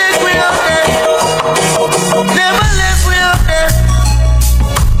 Protect me up there. Never left me up there.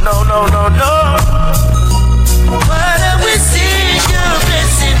 No. Father, we see your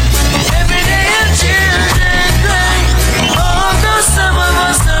blessing every day. Your children cry. All those some of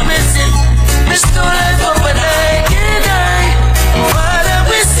us are missing. There's no life of a day and night. Father,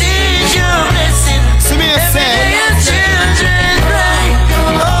 we see your blessing every day. Your children cry.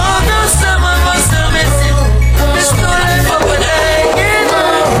 All those some of us are missing. There's no life of a day and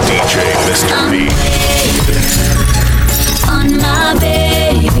night. DJ Mr. B. On my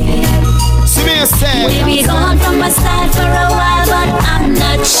baby. see me say. Baby gone from my side for a while, but I'm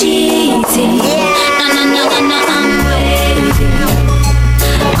not cheating. No, I'm waiting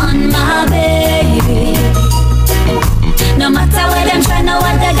on my baby. No matter what I'm trying, no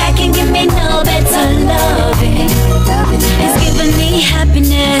other guy can give me no better loving. It's giving me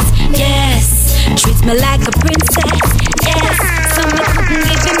happiness, yes. Treats me like a princess, yes. Someone couldn't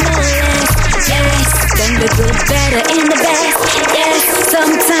give him no less, yes. Then the good, better, and the best, yes.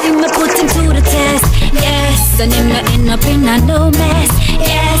 Sometimes I put him to the test, yes. And him not end up in a no mess,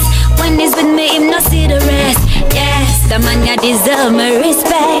 yes. When he's with me, him not see the rest, yes. The man ya deserve my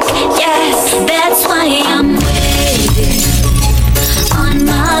respect, yes. That's why I'm waiting on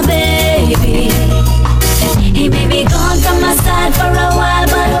my baby. He may be gone from my side for a while,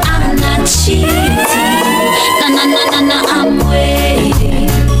 but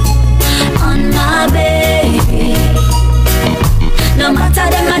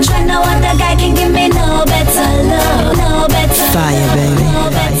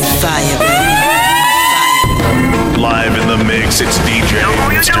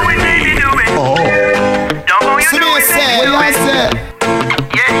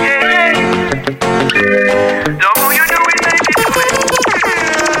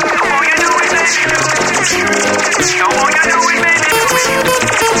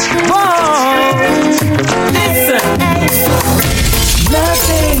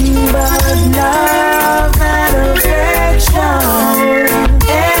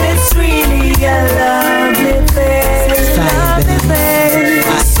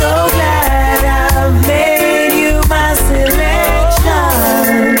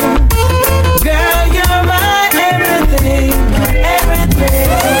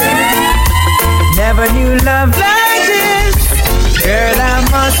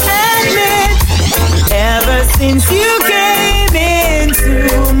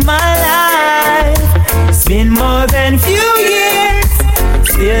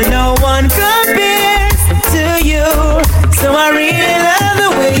I really love the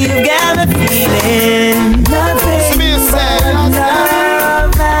way you got me feeling. Nothing but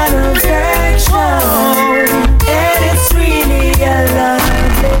love and affection. And it's really a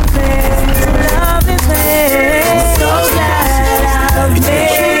lovely thing. Lovely thing. So glad I've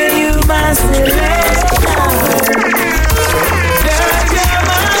made you my selection. Girl, you're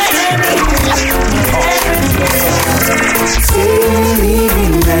my everything. Say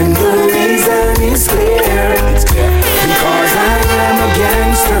leaving and the reason is clear. Because I am a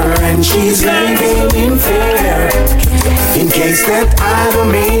gangster and she's living in fear. In case that I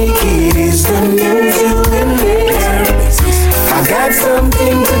don't make it, is the news you will hear. I got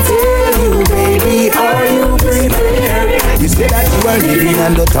something to tell you, baby, are you prepared? You say that you are living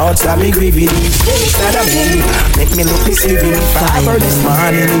and the thoughts that me grieving. These days that I'm in make me look deceiving. Fire this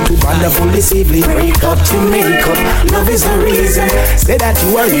morning into wonderful this evening. Break up to make up, love is the reason. Say that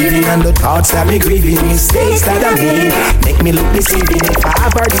you are living and the thoughts that me grieving. These days that I'm in make me look deceiving.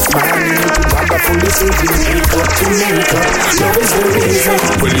 Fire this morning into wonderful this evening. Break up to make up, love is the reason.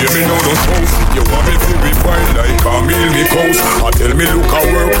 Well, you me know the post. You want me to be fine like a meal me coast. I tell me look at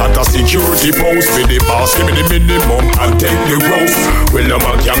work at a security post. With the boss, give me the minimum and take the roast. Well, I'm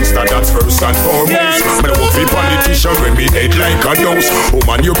a gangster, that's first and foremost. But I work for politician when me head like a nose. Oh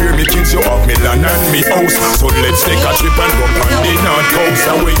man, you bear me kids, you have me land and me house. So let's take a trip and go on the North Coast.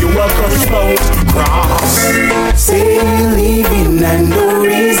 And where you are supposed cross. Say leaving and the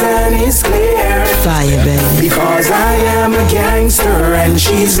reason is clear. Fire, baby. Because I am a gangster and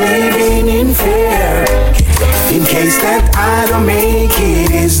she's living in fear. In case that I don't make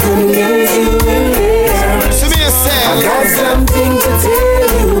it, is the news you will hear. I got something to tell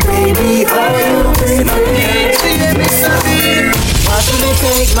you, baby, are you prepared? What will it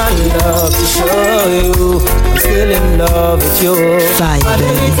take my love to show you I'm still in love with you? What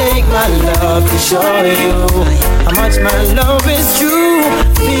will it take my love to show you how much my love is true?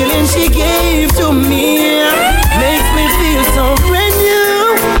 Feeling she gave to me makes me feel so brand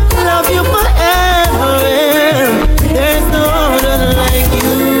new. Love you forever, there's no other like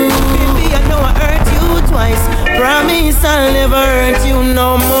you. Baby, I know I hurt you twice. Promise I'll never hurt you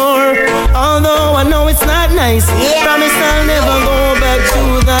no more. Although I know it's not nice, promise I'll never go back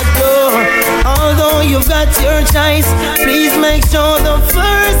to that door. Although you've got your choice, please make sure the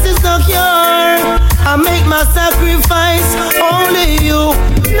first is the cure. I make my sacrifice, only you,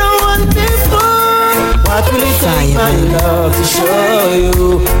 no one before. What will it take my love to show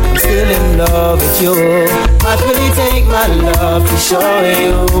you I'm still in love with you? What will it take my love to show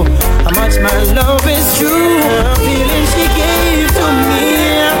you how much my love is true? Feeling she gave to me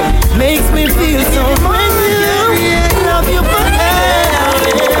makes me feel so brand new. Love you forever.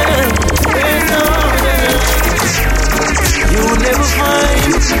 There's no other. You never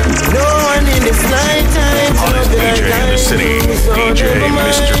find no one in this lifetime. Hottest DJ in the city, DJ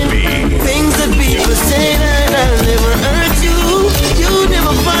Mr. B. Things that people say that I'll never hurt you. You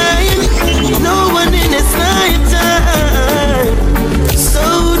never find no one in this lifetime. So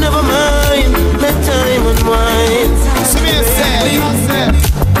never mind, let time unwind.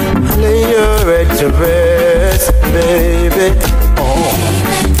 Lay your head to rest, baby.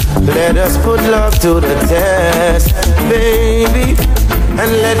 Let us put love to the test, baby.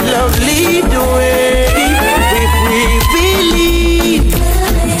 And let love lead the way. If we believe,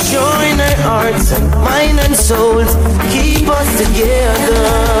 join our hearts and mind and souls, keep us together.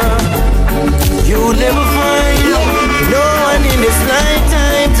 You'll never find no one in this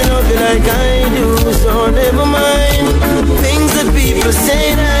lifetime to love you like I do. So never mind things that people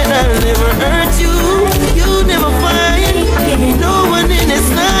say that I'll never hurt you. You'll never find no one in this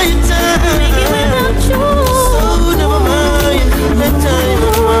lifetime. So never mind, let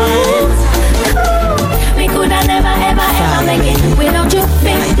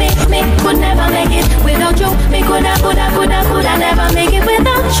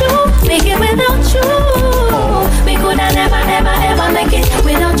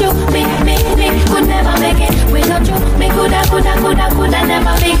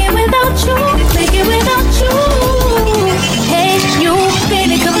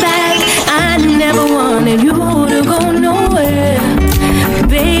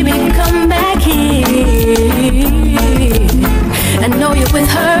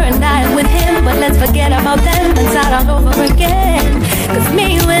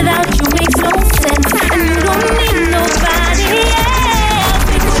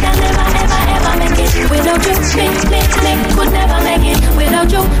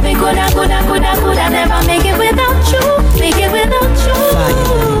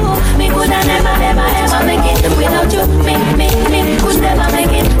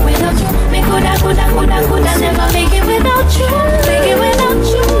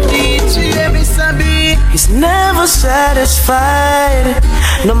satisfied,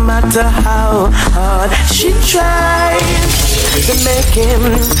 no matter how hard she tries to make him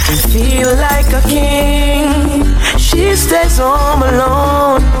feel like a king. She stays home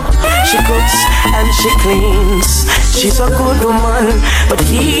alone. She cooks and she cleans. She's a good woman, but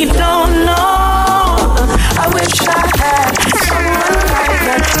he don't know. I wish I had someone like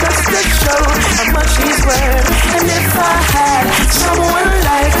that, just to show how much she's worth. And if I had someone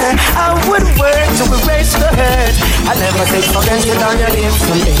like her, I would work to erase the hurt. I never take for granted on your lips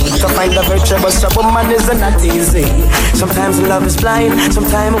for me. To find a virtuous woman isn't that easy. Sometimes love is blind,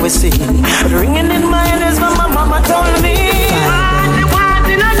 sometimes we see. But ringing in my ears, my mama told me, I want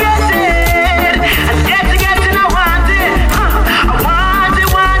it, I get it. I get it, I want it. I want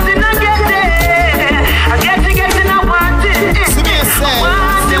it, I get it. I get it, I want it. I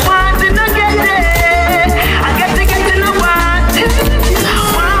want it, I get it. I get it, I want it. I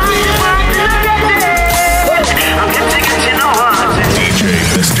want it, I get it. I get it, I want it. DJ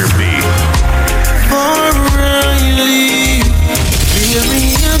Mr. B. O'Reilly, feel me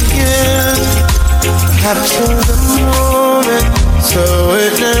again. Capture the moment so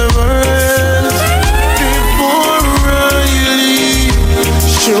it never ends. Before O'Reilly,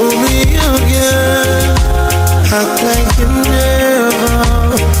 show me again. Act like you never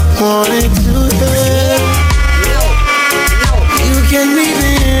wanted to end. You can meet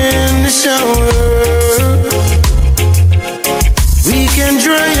me in the shower. We can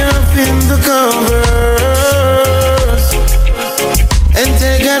dry up in the covers and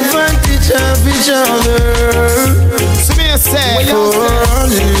take advantage of each other. So me say,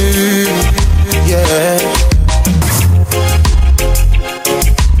 yeah.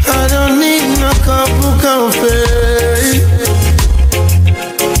 I don't need no cup of coffee.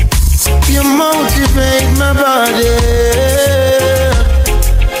 You motivate my body.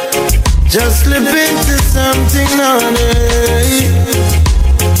 Just slip into something naughty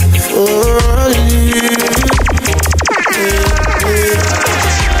for you.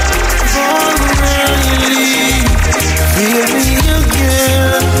 Feel me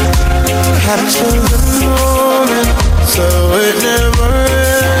again. Capture the moment so it never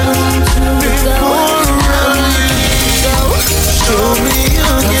ends. Before show me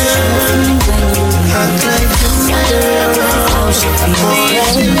again. Act like you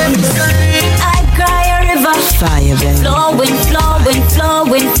I cry a river, Fire, baby. flowing, flowing,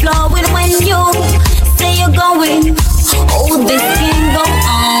 flowing, flowing. When you say you're going, oh, this can go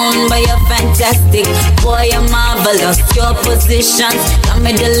on. But you're fantastic, boy, you're marvelous. Your positions got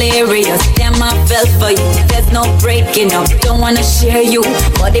me delirious. Damn, I fell for you. There's no breaking up. Don't wanna share you,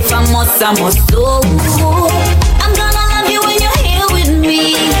 but if I must do. I'm gonna love you when you're here with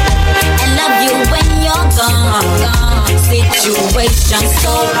me, and love you when you're gone. Situation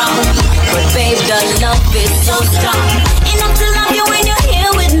so wrong, but babe, the love is so strong. Enough to love you when you're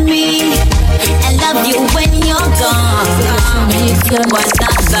here with me, and love you when you're gone. You're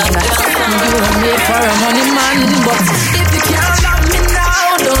another girl. You were made for a money man, but if you can't love me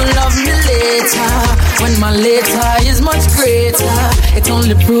now, don't love me later. When my later is much greater, it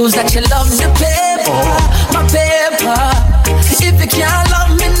only proves that you love the paper, my paper. If you can't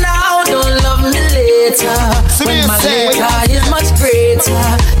love me now, don't love me later. When my later is much greater,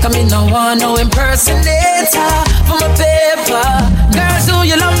 come in, no one, no impersonator for my paper. Girls, do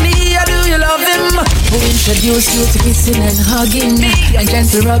you love me or do you love him? Who introduced you to kissing and hugging and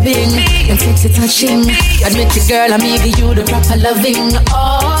gentle rubbing and sexy touching? Admit it, girl, I'm giving you the proper loving.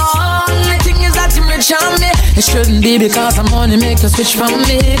 Only thing is that you rich on me. It shouldn't be because I'm money make you switch from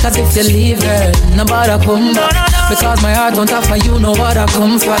me. Cause if you leave, girl, nobody come back. Because my heart don't offer you no other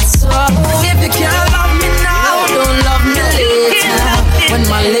comfort. So if you can't love me now, don't love me later. When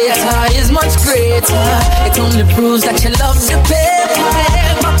my later is much greater, it only proves that you love the paper,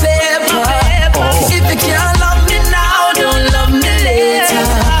 my paper. If you can't love me now, don't love me later.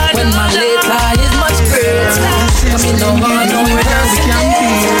 When my later is much greater, I mean no one, no one else can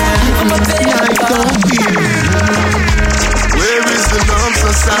be. I'm a paper. Where is the love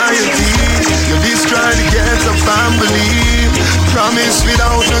society? You just try to get a family. Promise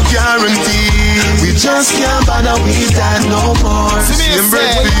without no guarantee. We just can't bother with that no more. Same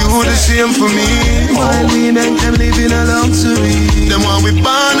bread for you, the same for me. While we make them live in a luxury. Them want we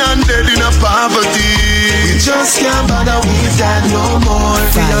born and dead in a poverty. We just can't bother with that no more.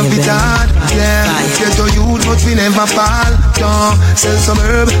 We have it hard, yeah. Get to youth but we never fall. Don't sell some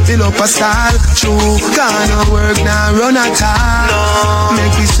herb, fill up a stall. True, can't work now, run at all. No.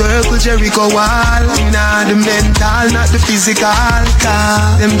 Make we circle Jericho wall. Nah, the mental, not the physical.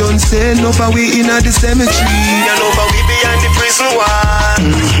 Cause them don't say no for we in the cemetery. You know for we behind the prison wall.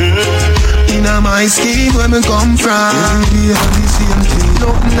 In a my scheme where me come from. Every day on the same thing,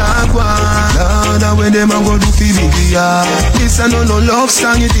 nothing I want. Lord, where them a go do fi big ya. This a no love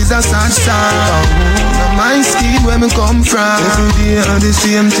song, it is a sad song. In a my scheme where me come from. Every day on the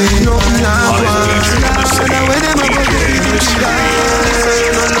same thing, nothing I want. Lord, where them a go do fi big ya.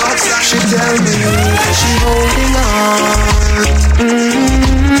 No love song, she tell me she holding on.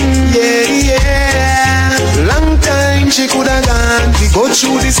 Yeah, yeah. Long time she coulda gone. We go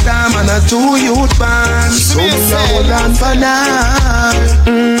through this time and a 2 youth band. So we hold on for now.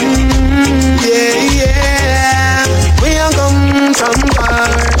 Yeah, yeah. We are come from far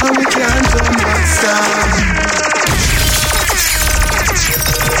and we can't turn back star.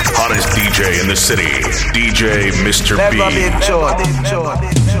 Hottest DJ in the city, DJ Mr. B. Never be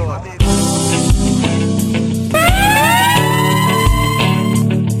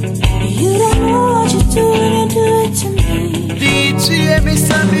You don't know what you're doing, you do it to me. DJ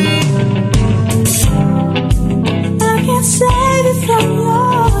Mr. B. I can't save it from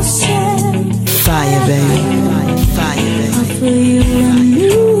yourself. Fire, baby. Fire, baby. I feel you when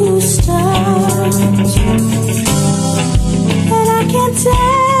you start. And I can't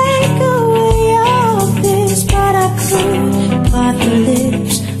take away your face, but I could part the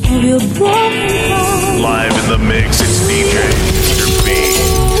lips of your broken heart. Live in the mix, it's DJ Mr. B.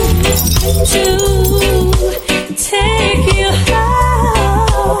 To take you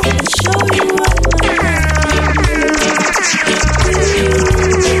out and show you what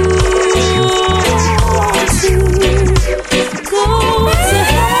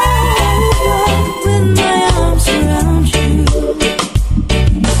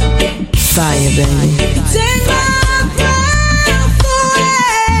Fire, baby. take my breath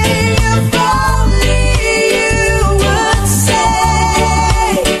away. If only you would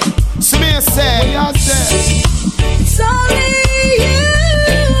say. So me say, It's only you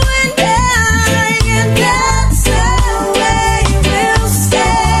and I, and that's the way we'll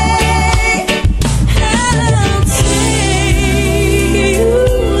stay. I'll take you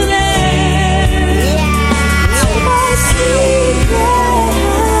there to my secret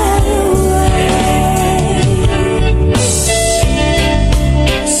hideaway.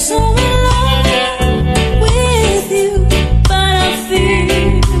 So in love with you, but I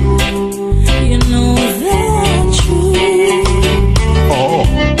feel you know that true.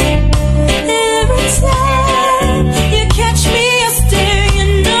 Every time you catch me, I stare, you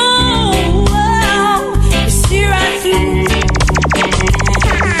know you see right through. You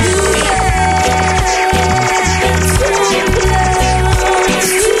get so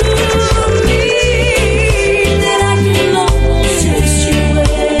close to me that I can almost taste you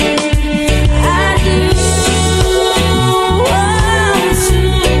away. I do want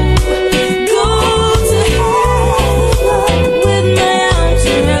to go to heaven with my arms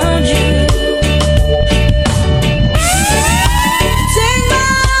around you. Take my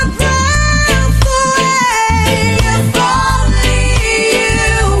breath away. If only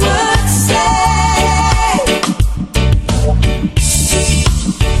you would say.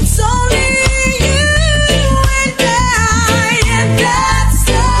 It's only you and I, and that's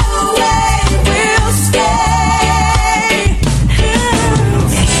the way we'll stay.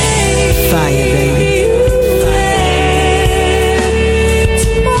 Fire, baby. To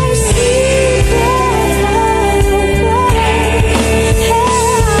my secret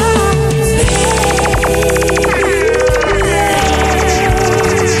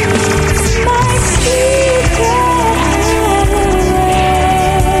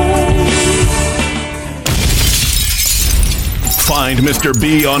Find Mr.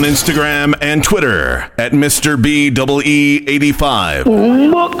 B on Instagram and Twitter at Mr. BEE85.